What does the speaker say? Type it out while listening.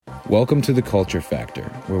Welcome to The Culture Factor,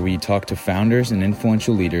 where we talk to founders and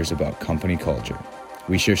influential leaders about company culture.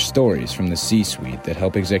 We share stories from the C-suite that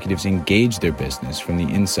help executives engage their business from the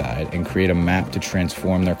inside and create a map to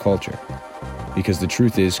transform their culture. Because the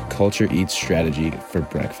truth is, culture eats strategy for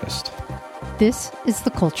breakfast. This is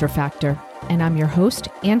The Culture Factor, and I'm your host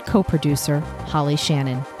and co-producer, Holly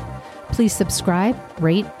Shannon. Please subscribe,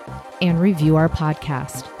 rate, and review our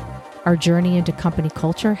podcast. Our journey into company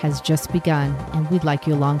culture has just begun, and we'd like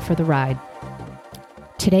you along for the ride.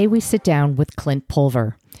 Today, we sit down with Clint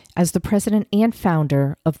Pulver. As the president and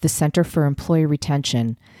founder of the Center for Employee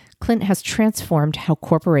Retention, Clint has transformed how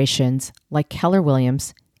corporations like Keller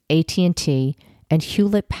Williams, AT&T, and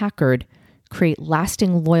Hewlett-Packard create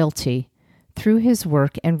lasting loyalty through his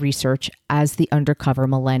work and research as the undercover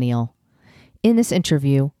millennial. In this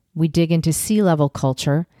interview, we dig into C-level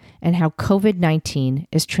culture and how COVID-19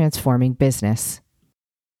 is transforming business.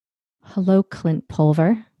 Hello, Clint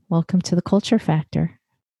Pulver. Welcome to The Culture Factor.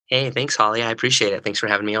 Hey, thanks, Holly. I appreciate it. Thanks for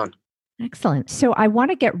having me on. Excellent. So I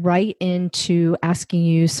want to get right into asking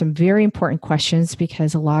you some very important questions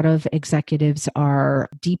because a lot of executives are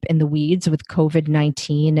deep in the weeds with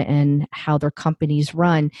COVID-19 and how their companies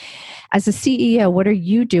run. As a CEO, what are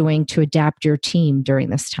you doing to adapt your team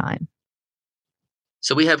during this time?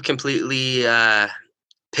 So we have completely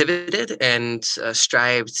pivoted and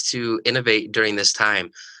strived to innovate during this time.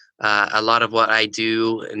 A lot of what I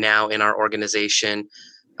do now in our organization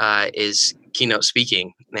is keynote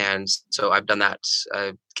speaking. And so I've done that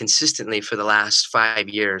consistently for the last 5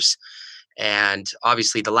 years. And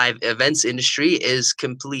obviously the live events industry is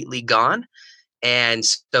completely gone. And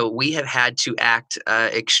so we have had to act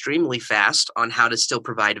extremely fast on how to still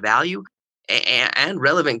provide value and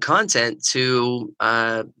relevant content to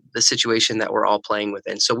the situation that we're all playing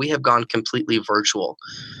within. So we have gone completely virtual.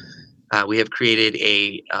 We have created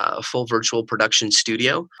a full virtual production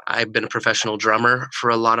studio. I've been a professional drummer for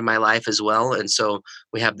a lot of my life as well. And so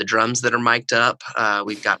we have the drums that are mic'd up.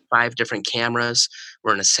 We've got 5 different cameras.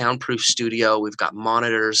 We're in a soundproof studio. We've got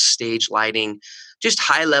monitors, stage lighting, just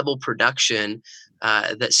high-level production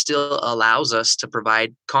that still allows us to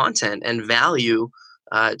provide content and value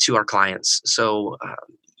to our clients. So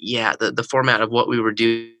the format of what we were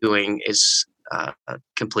doing is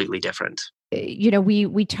completely different. You know,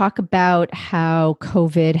 we talk about how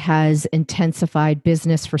COVID has intensified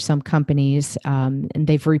business for some companies, and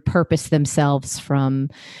they've repurposed themselves from,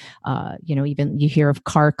 even you hear of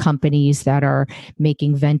car companies that are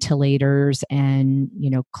making ventilators and,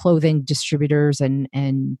 clothing distributors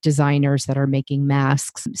and designers that are making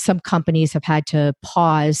masks. Some companies have had to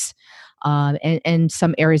pause. And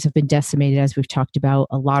some areas have been decimated, as we've talked about.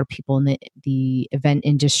 A lot of people in the event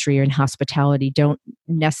industry or in hospitality don't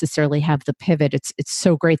necessarily have the pivot. It's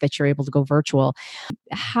so great that you're able to go virtual.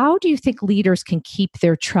 How do you think leaders can keep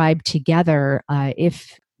their tribe together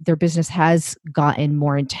if their business has gotten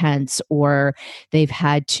more intense or they've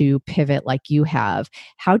had to pivot like you have?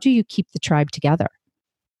 How do you keep the tribe together?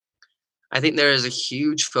 I think there is a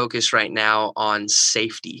huge focus right now on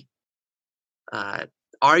safety.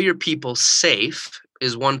 Are your people safe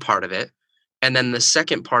is one part of it. And then the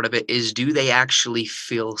second part of it is, do they actually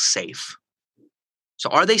feel safe? So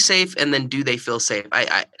are they safe? And then do they feel safe?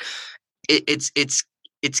 It's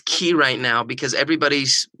key right now because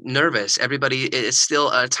everybody's nervous. Everybody is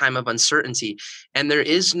still a time of uncertainty. And there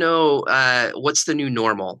is no, what's the new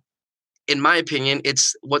normal? In my opinion,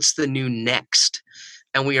 it's what's the new next?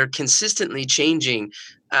 And we are consistently changing.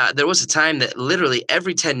 There was a time that literally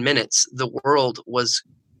every 10 minutes, the world was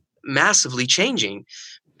massively changing.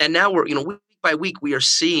 And now we're, week by week, we are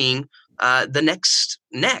seeing the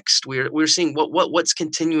next. We're seeing what's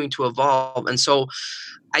continuing to evolve. And so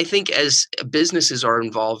I think as businesses are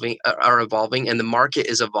evolving and the market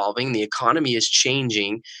is evolving, the economy is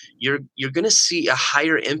changing, you're going to see a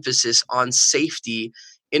higher emphasis on safety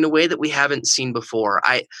in a way that we haven't seen before.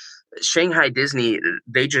 Shanghai Disney,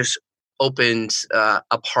 they just opened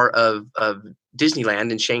a part of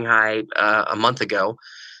Disneyland in Shanghai a month ago.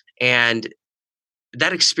 And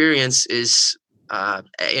that experience is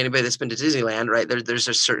anybody that's been to Disneyland, right? There's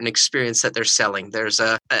a certain experience that they're selling. There's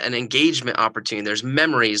an engagement opportunity. There's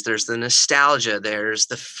memories. There's the nostalgia. There's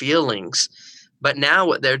the feelings. But now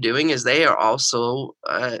what they're doing is they are also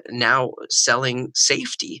now selling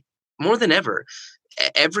safety more than ever.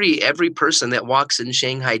 Every person that walks in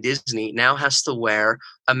Shanghai Disney now has to wear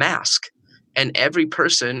a mask, and every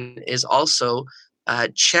person is also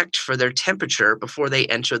checked for their temperature before they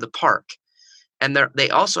enter the park. And they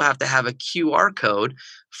also have to have a QR code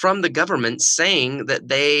from the government saying that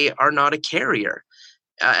they are not a carrier.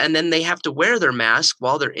 And then they have to wear their mask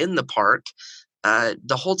while they're in the park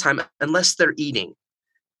the whole time, unless they're eating.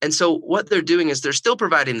 And so what they're doing is they're still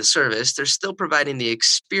providing the service, they're still providing the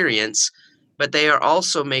experience, but they are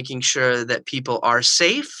also making sure that people are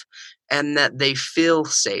safe and that they feel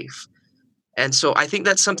safe. And so I think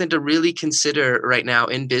that's something to really consider right now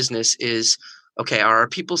in business is, okay, are our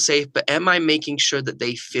people safe, but am I making sure that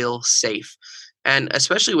they feel safe? And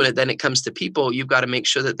especially when it comes to people, you've got to make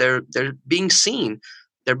sure that they're being seen,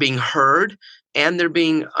 they're being heard, and they're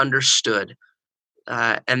being understood.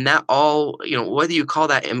 And that all, whether you call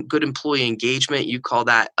that good employee engagement, you call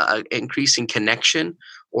that increasing connection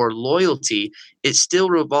or loyalty, it still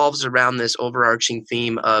revolves around this overarching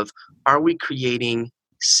theme of, are we creating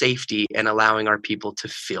safety and allowing our people to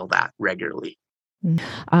feel that regularly?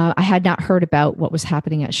 I had not heard about what was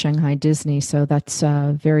happening at Shanghai Disney, so that's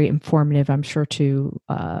very informative, I'm sure, to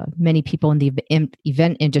many people in the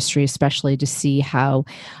event industry, especially to see how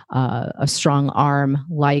a strong arm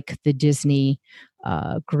like the Disney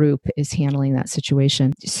group is handling that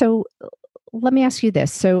situation. So let me ask you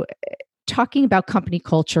this. So talking about company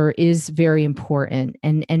culture is very important.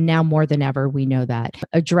 And now more than ever, we know that.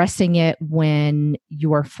 Addressing it when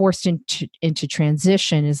you are forced into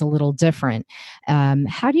transition is a little different.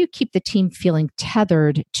 How do you keep the team feeling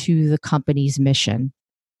tethered to the company's mission?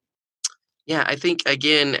 Yeah, I think,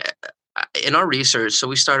 again, in our research, so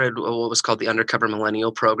we started what was called the Undercover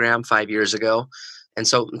Millennial Program 5 years ago. And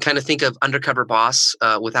so kind of think of undercover boss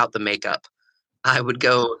without the makeup. I would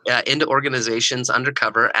go into organizations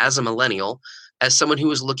undercover as a millennial, as someone who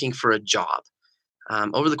was looking for a job.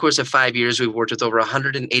 Over the course of 5 years, we've worked with over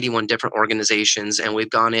 181 different organizations, and we've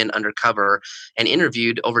gone in undercover and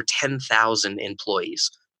interviewed over 10,000 employees.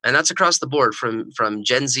 And that's across the board, from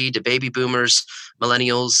Gen Z to baby boomers,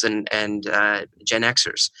 millennials, and Gen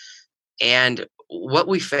Xers. And what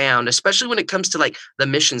we found, especially when it comes to like the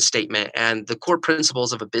mission statement and the core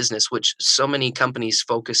principles of a business, which so many companies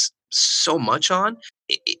focus so much on,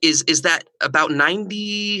 is that about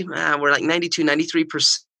 92,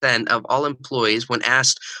 93% of all employees, when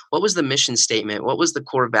asked what was the mission statement, what was the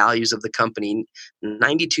core values of the company,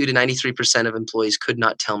 92 to 93% of employees could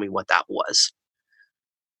not tell me what that was.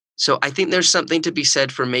 So I think there's something to be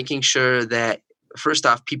said for making sure that, first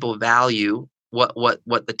off, people value what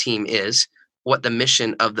the team is, what the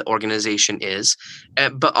mission of the organization is,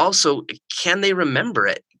 but also, can they remember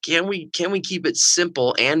it? Can we keep it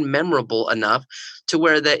simple and memorable enough to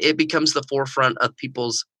where that it becomes the forefront of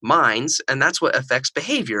people's minds, and that's what affects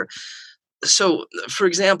behavior. So, for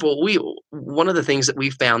example, one of the things that we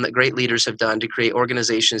found that great leaders have done to create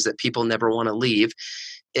organizations that people never want to leave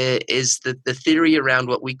is the theory around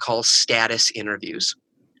what we call status interviews.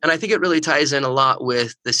 And I think it really ties in a lot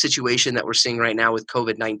with the situation that we're seeing right now with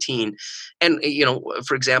COVID-19. And,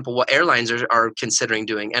 for example, what airlines are considering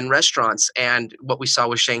doing, and restaurants, and what we saw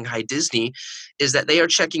with Shanghai Disney, is that they are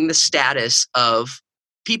checking the status of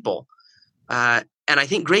people. And I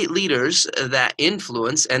think great leaders that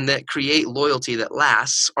influence and that create loyalty that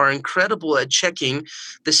lasts are incredible at checking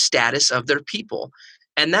the status of their people.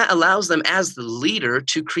 And that allows them as the leader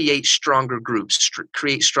to create stronger groups,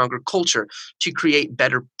 create stronger culture, to create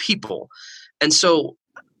better people. And so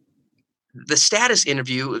the status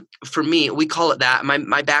interview, for me, we call it that.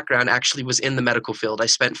 My background actually was in the medical field. I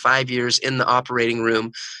spent 5 years in the operating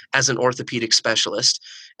room as an orthopedic specialist.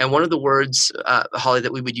 And one of the words, Holly,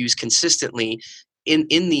 that we would use consistently in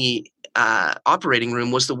the operating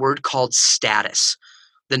room was the word called status.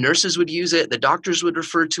 The nurses would use it. The doctors would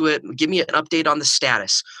refer to it. Give me an update on the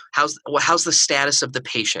status. How's the status of the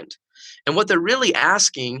patient? And what they're really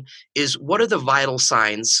asking is, what are the vital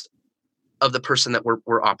signs of the person that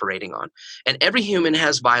we're operating on? And every human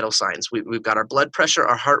has vital signs. We've got our blood pressure,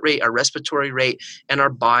 our heart rate, our respiratory rate, and our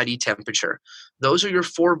body temperature. Those are your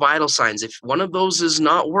 4 vital signs. If one of those is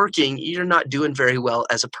not working, you're not doing very well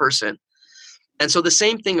as a person. And so the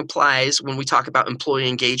same thing applies when we talk about employee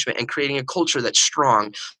engagement and creating a culture that's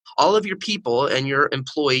strong. All of your people and your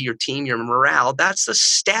employee, your team, your morale, that's the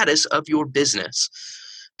status of your business.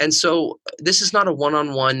 And so this is not a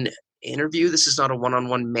one-on-one interview. This is not a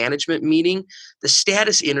one-on-one management meeting. The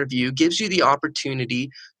status interview gives you the opportunity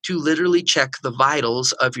to literally check the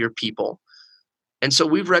vitals of your people. And so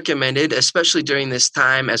we've recommended, especially during this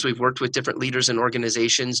time, as we've worked with different leaders and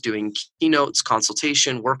organizations doing keynotes,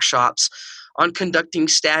 consultation, workshops, on conducting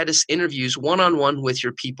status interviews one-on-one with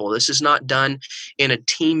your people. This is not done in a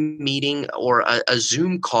team meeting or a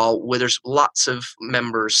Zoom call where there's lots of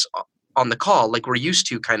members on the call like we're used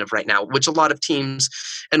to kind of right now, which a lot of teams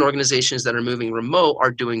and organizations that are moving remote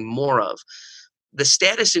are doing more of. The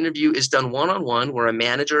status interview is done one-on-one, where a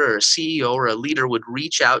manager or a CEO or a leader would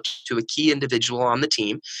reach out to a key individual on the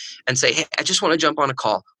team and say, hey, I just want to jump on a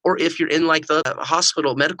call. Or if you're in like the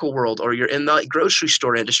hospital medical world, or you're in the grocery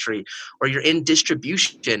store industry, or you're in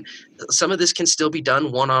distribution, some of this can still be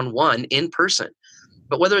done one-on-one in person.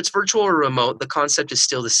 But whether it's virtual or remote, the concept is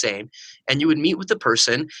still the same. And you would meet with the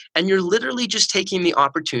person, and you're literally just taking the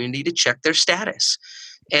opportunity to check their status.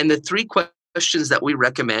 And the three questions that we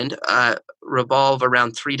recommend revolve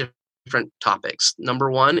around three different topics.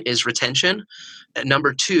 Number one is retention.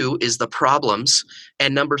 Number two is the problems.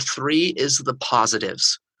 And number three is the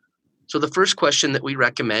positives. So the first question that we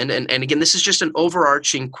recommend, and again, this is just an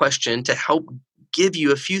overarching question to help give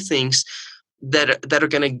you a few things that are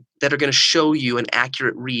going to show you an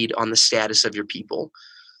accurate read on the status of your people.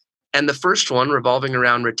 And the first one, revolving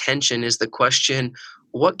around retention, is the question,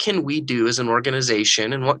 what can we do as an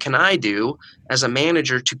organization, and what can I do as a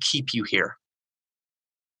manager to keep you here?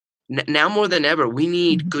 Now more than ever, we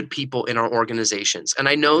need good people in our organizations. And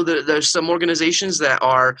I know that there's some organizations that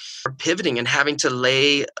are pivoting and having to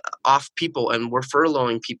lay off people, and we're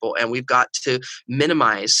furloughing people, and we've got to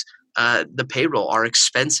minimize the payroll, our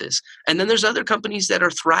expenses. And then there's other companies that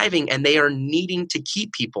are thriving and they are needing to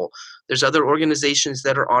keep people. There's other organizations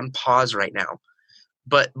that are on pause right now.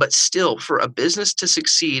 But still, for a business to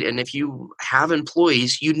succeed, and if you have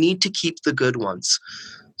employees, you need to keep the good ones.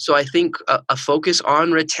 So I think a focus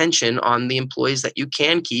on retention, on the employees that you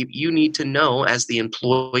can keep, you need to know as the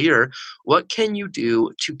employer, what can you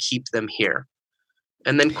do to keep them here?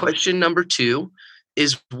 And then question number two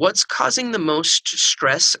is, what's causing the most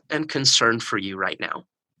stress and concern for you right now?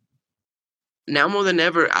 Now more than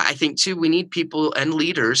ever, I think too, we need people and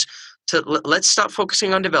leaders to let's stop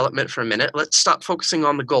focusing on development for a minute. Let's stop focusing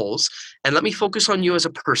on the goals, and let me focus on you as a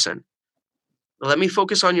person. Let me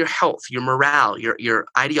focus on your health, your morale, your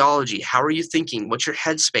ideology. How are you thinking? What's your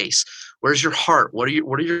headspace? Where's your heart? What are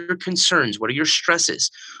your concerns? What are your stresses?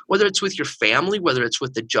 Whether it's with your family, whether it's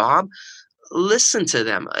with the job, listen to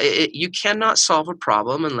them. You cannot solve a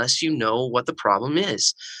problem unless you know what the problem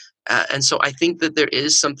is. And so I think that there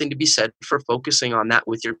is something to be said for focusing on that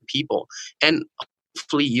with your people. And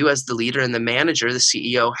hopefully you as the leader and the manager, the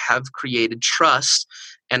CEO, have created trust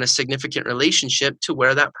and a significant relationship to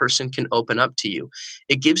where that person can open up to you.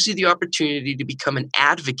 It gives you the opportunity to become an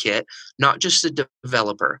advocate, not just a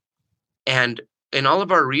developer. And in all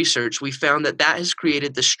of our research, we found that has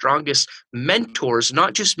created the strongest mentors,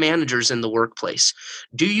 not just managers in the workplace.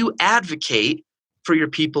 Do you advocate for your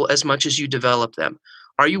people as much as you develop them?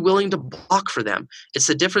 Are you willing to block for them? It's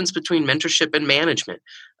the difference between mentorship and management.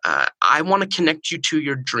 I want to connect you to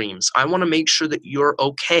your dreams. I want to make sure that you're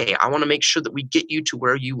okay. I want to make sure that we get you to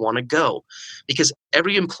where you want to go. Because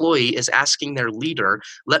every employee is asking their leader,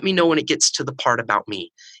 let me know when it gets to the part about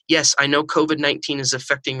me. Yes, I know COVID-19 is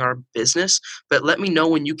affecting our business, but let me know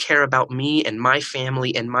when you care about me and my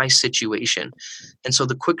family and my situation. And so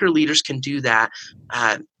the quicker leaders can do that,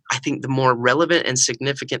 I think the more relevant and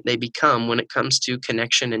significant they become when it comes to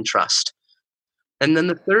connection and trust. And then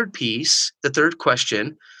the third piece, the third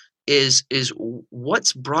question is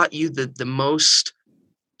what's brought you the most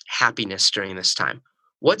happiness during this time?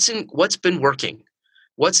 What's been working?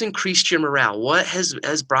 What's increased your morale? What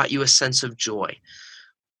has brought you a sense of joy?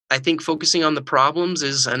 I think focusing on the problems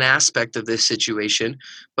is an aspect of this situation,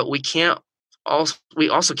 but we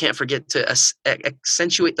also can't forget to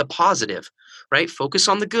accentuate the positive, right? Focus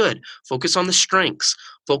on the good, focus on the strengths,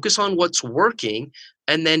 focus on what's working,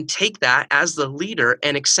 and then take that as the leader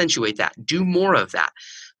and accentuate that. Do more of that.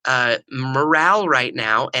 Morale right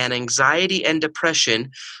now and anxiety and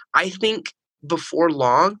depression, I think before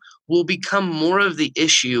long will become more of the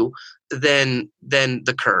issue than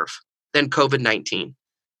the curve, than COVID-19.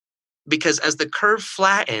 Because as the curve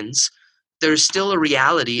flattens, there's still a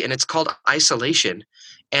reality, and it's called isolation.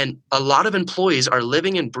 And a lot of employees are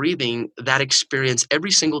living and breathing that experience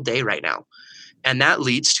every single day right now. And that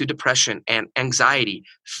leads to depression and anxiety,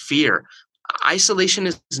 fear. Isolation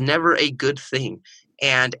is never a good thing.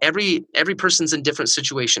 And every person's in different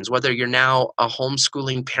situations, whether you're now a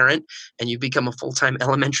homeschooling parent and you've become a full-time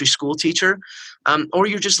elementary school teacher, or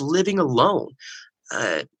you're just living alone.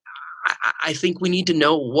 I think we need to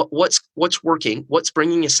know what's working, what's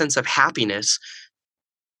bringing a sense of happiness,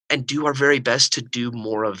 and do our very best to do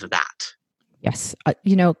more of that. Yes.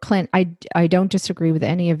 Clint, I don't disagree with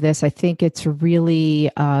any of this. I think it's really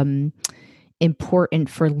important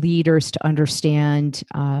for leaders to understand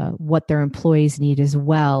what their employees need as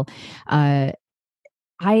well.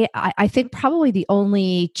 I think probably the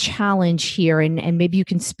only challenge here, and maybe you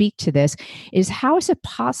can speak to this, is how is it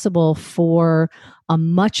possible for a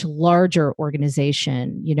much larger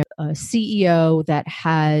organization, a CEO that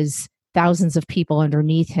has thousands of people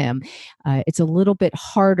underneath him? It's a little bit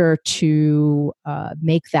harder to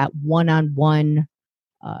make that one-on-one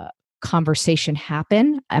uh, conversation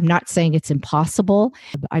happen. I'm not saying it's impossible.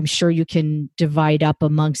 I'm sure you can divide up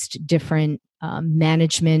amongst different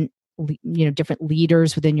management, different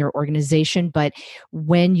leaders within your organization. But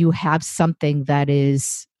when you have something that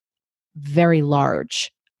is very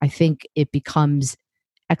large, I think it becomes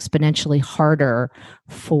exponentially harder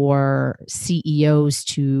for CEOs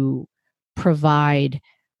to provide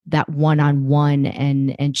that one-on-one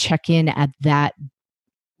and check in at that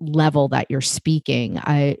level that you're speaking.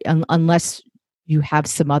 Unless you have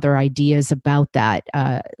some other ideas about that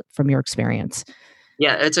from your experience.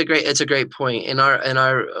 Yeah, it's a great point. In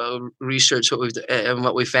our research,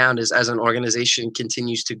 what we found is, as an organization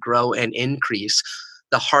continues to grow and increase,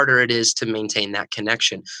 the harder it is to maintain that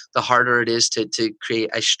connection. The harder it is to create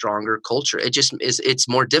a stronger culture. It's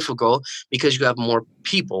more difficult because you have more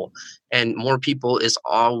people, and more people is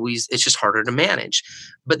always, it's just harder to manage.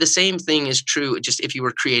 But the same thing is true. Just if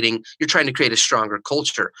you're trying to create a stronger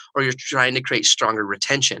culture, or you're trying to create stronger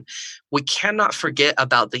retention. We cannot forget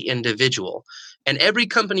about the individual. And every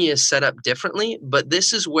company is set up differently, but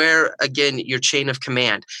this is where, again, your chain of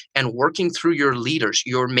command and working through your leaders,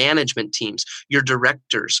 your management teams, your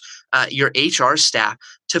directors, your HR staff,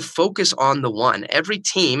 to focus on the one. Every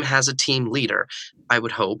team has a team leader, I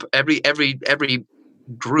would hope. Every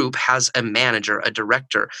group has a manager, a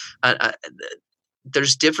director.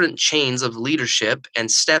 There's different chains of leadership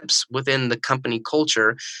and steps within the company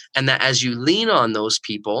culture, and that as you lean on those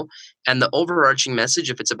people, and the overarching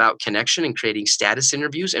message, if it's about connection and creating status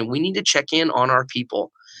interviews, and we need to check in on our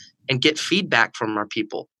people and get feedback from our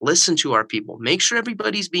people, listen to our people, make sure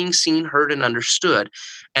everybody's being seen, heard, and understood.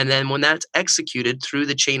 And then when that's executed through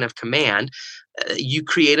the chain of command, you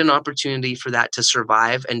create an opportunity for that to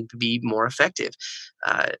survive and be more effective.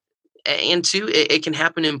 And two, it can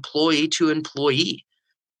happen employee to employee.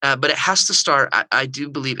 But it has to start, I do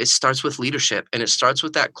believe it starts with leadership, and it starts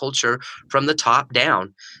with that culture from the top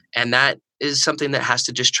down. And that is something that has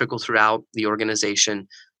to just trickle throughout the organization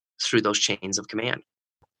through those chains of command.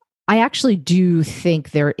 I actually do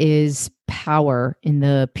think there is power in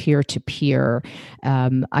the peer-to-peer.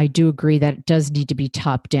 I do agree that it does need to be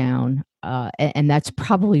top down. And that's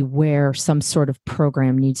probably where some sort of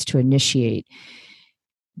program needs to initiate.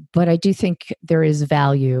 But I do think there is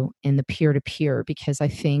value in the peer-to-peer, because I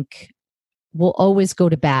think we'll always go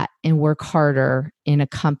to bat and work harder in a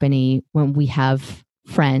company when we have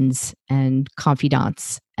friends and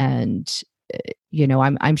confidants. And,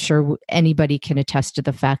 I'm sure anybody can attest to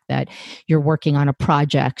the fact that you're working on a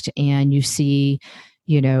project and you see,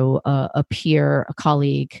 a peer, a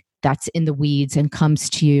colleague that's in the weeds and comes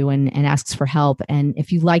to you and asks for help. And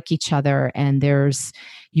if you like each other and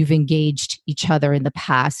you've engaged each other in the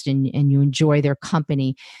past and you enjoy their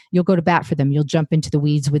company, you'll go to bat for them. You'll jump into the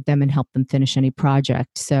weeds with them and help them finish any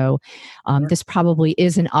project. So this probably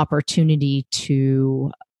is an opportunity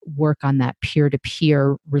to work on that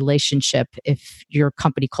peer-to-peer relationship if your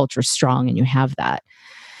company culture is strong and you have that.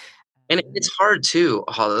 And it's hard too,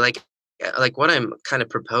 Holly. Like what I'm kind of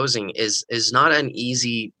proposing is not an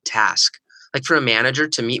easy task. Like for a manager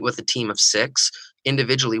to meet with a team of 6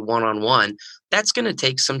 individually one-on-one, that's going to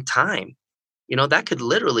take some time. That could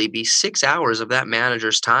literally be 6 hours of that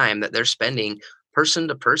manager's time that they're spending person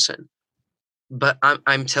to person. But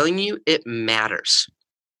I'm telling you, it matters.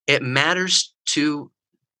 It matters to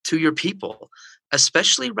your people,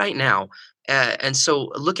 especially right now. And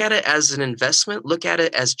so look at it as an investment. Look at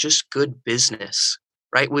it as just good business.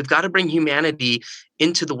 Right? We've got to bring humanity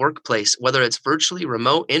into the workplace, whether it's virtually,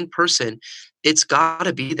 remote, in person. It's got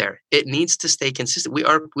to be there. It needs to stay consistent. We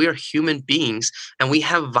are human beings, and we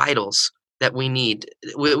have vitals that we need.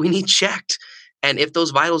 We need checked. And if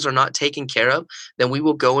those vitals are not taken care of, then we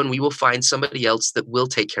will go and we will find somebody else that will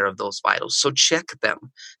take care of those vitals. So check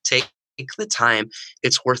them. Take the time.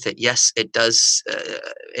 It's worth it. Yes, it does.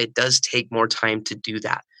 It does take more time to do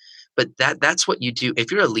that. But that's what you do.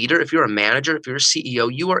 If you're a leader, if you're a manager, if you're a CEO,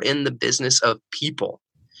 you are in the business of people.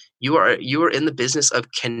 You are in the business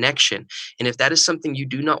of connection. And if that is something you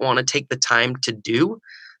do not want to take the time to do,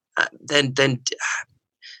 then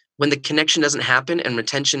when the connection doesn't happen and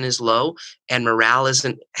retention is low and morale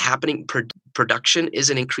isn't happening, production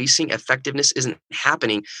isn't increasing, effectiveness isn't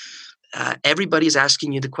happening, everybody's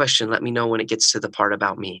asking you the question, let me know when it gets to the part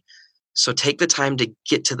about me. So take the time to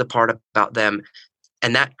get to the part about them.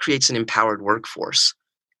 And that creates an empowered workforce.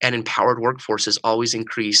 and empowered workforces always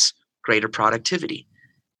increase greater productivity.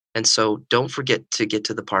 And so don't forget to get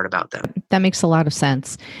to the part about them. That makes a lot of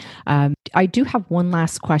sense. I do have one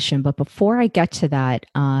last question, but before I get to that,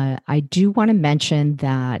 I do want to mention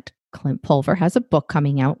that Clint Pulver has a book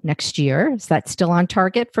coming out next year. Is that still on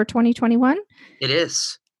target for 2021? It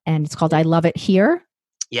is. And it's called I Love It Here.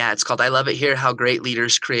 Yeah, it's called I Love It Here, How Great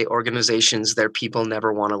Leaders Create Organizations Their People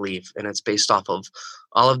Never Want to Leave. And it's based off of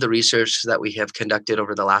all of the research that we have conducted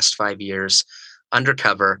over the last 5 years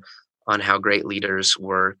undercover on how great leaders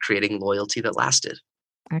were creating loyalty that lasted.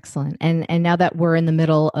 Excellent. And now that we're in the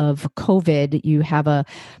middle of COVID, you have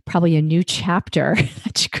probably a new chapter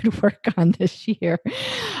that you could work on this year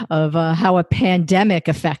of how a pandemic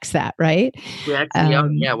affects that, right?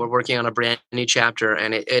 Yeah, we're working on a brand new chapter,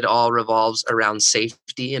 and it all revolves around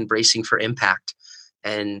safety and bracing for impact,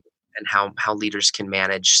 and how leaders can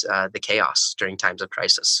manage the chaos during times of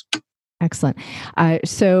crisis. Excellent.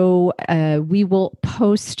 So we will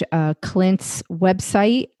post Clint's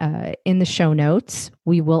website in the show notes.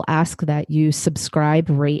 We will ask that you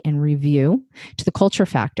subscribe, rate, and review to the Culture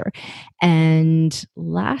Factor. And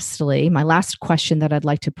lastly, my last question that I'd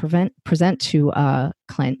like to present to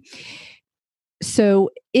Clint.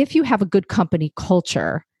 So if you have a good company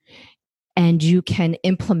culture and you can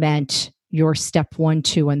implement your step 1,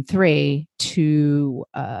 2, and 3 to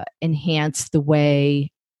enhance the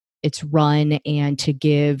way it's run and to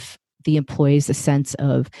give the employees a sense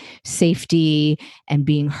of safety and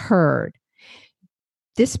being heard.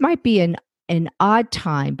 This might be an odd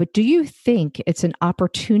time, but do you think it's an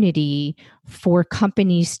opportunity for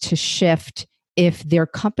companies to shift if their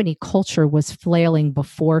company culture was flailing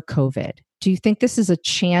before COVID? Do you think this is a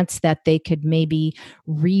chance that they could maybe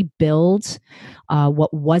rebuild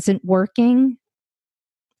what wasn't working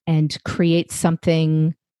and create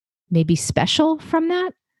something maybe special from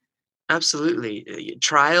that? Absolutely.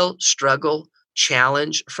 Trial, struggle,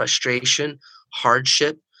 challenge, frustration,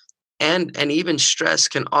 hardship, and even stress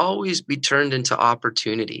can always be turned into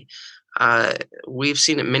opportunity. We've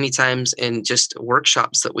seen it many times in just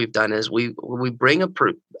workshops that we've done. Is we bring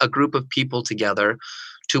a group of people together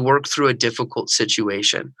to work through a difficult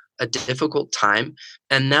situation, a difficult time,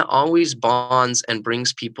 and that always bonds and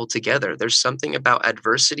brings people together. There's something about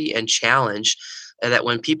adversity and challenge that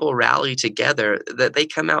when people rally together, that they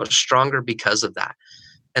come out stronger because of that.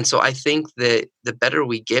 And so I think that the better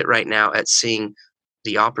we get right now at seeing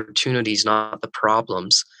the opportunities, not the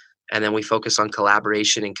problems, and then we focus on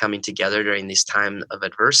collaboration and coming together during this time of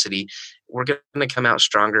adversity, we're going to come out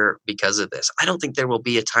stronger because of this. I don't think there will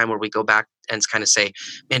be a time where we go back and kind of say,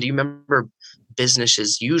 man, do you remember business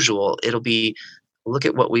as usual? It'll be, look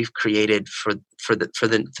at what we've created for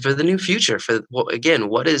the new future.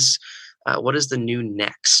 What is the new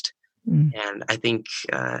next? And I think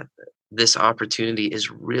this opportunity is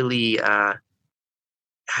really,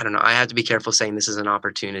 I don't know, I have to be careful saying this is an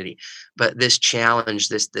opportunity, but this challenge,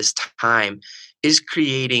 this time is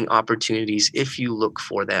creating opportunities if you look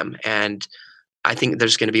for them. And I think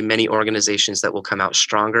there's going to be many organizations that will come out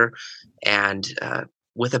stronger and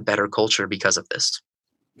with a better culture because of this.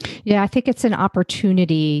 Yeah, I think it's an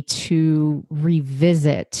opportunity to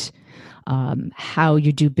revisit how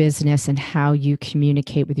you do business and how you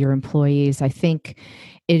communicate with your employees. I think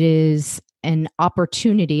it is an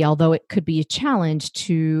opportunity, although it could be a challenge,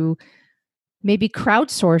 to maybe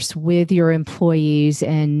crowdsource with your employees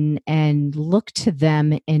and look to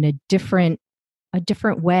them in a different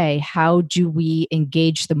way. How do we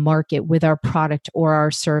engage the market with our product or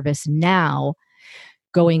our service now,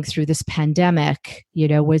 going through this pandemic? You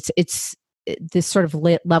know, it's this sort of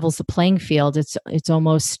levels the playing field. It's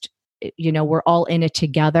almost, you know, we're all in it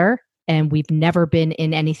together, and we've never been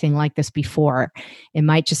in anything like this before. It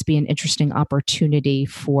might just be an interesting opportunity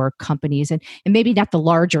for companies, and maybe not the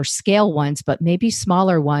larger scale ones, but maybe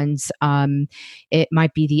smaller ones. It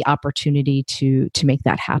might be the opportunity to make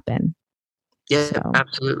that happen. Yeah, so.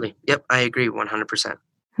 Absolutely. Yep, I agree 100%.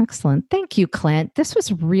 Excellent. Thank you, Clint. This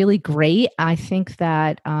was really great. I think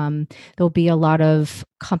that there'll be a lot of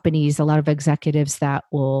companies, a lot of executives that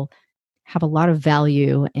will have a lot of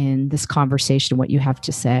value in this conversation, what you have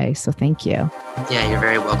to say. So thank you. Yeah, you're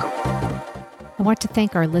very welcome. I want to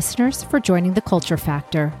thank our listeners for joining the Culture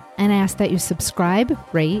Factor, and I ask that you subscribe,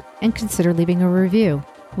 rate, and consider leaving a review.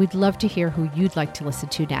 We'd love to hear who you'd like to listen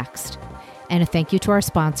to next. And a thank you to our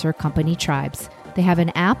sponsor, Company Tribes. They have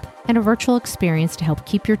an app and a virtual experience to help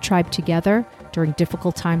keep your tribe together during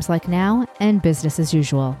difficult times like now and business as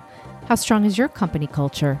usual. How strong is your company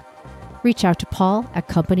culture? Reach out to Paul at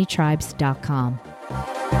companytribes.com.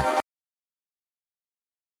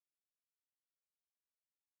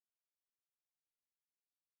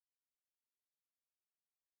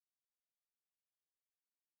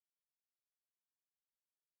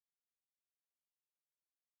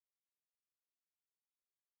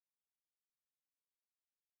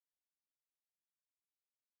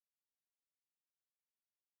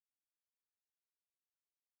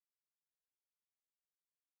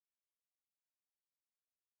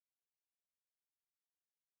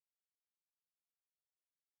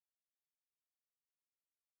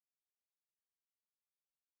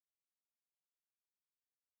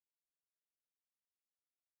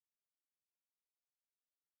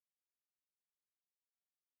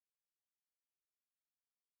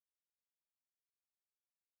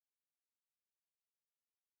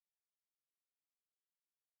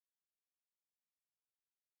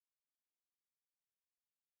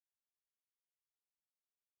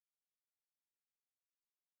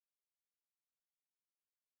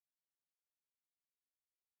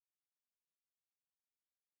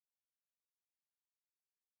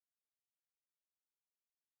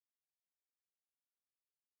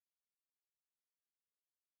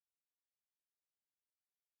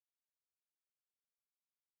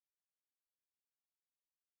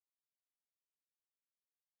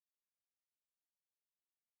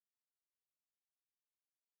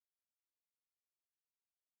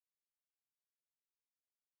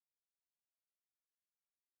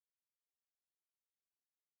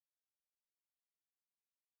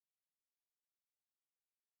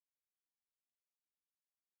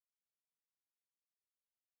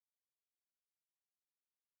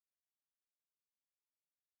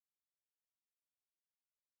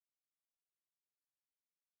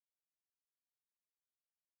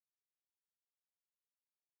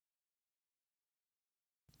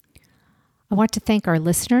 I want to thank our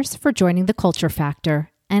listeners for joining the Culture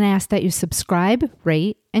Factor and ask that you subscribe,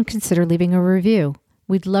 rate, and consider leaving a review.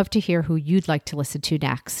 We'd love to hear who you'd like to listen to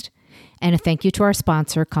next. And a thank you to our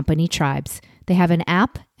sponsor, Company Tribes. They have an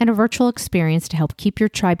app and a virtual experience to help keep your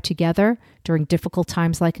tribe together during difficult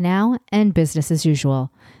times like now and business as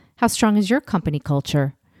usual. How strong is your company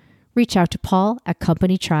culture? Reach out to Paul at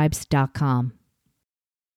companytribes.com.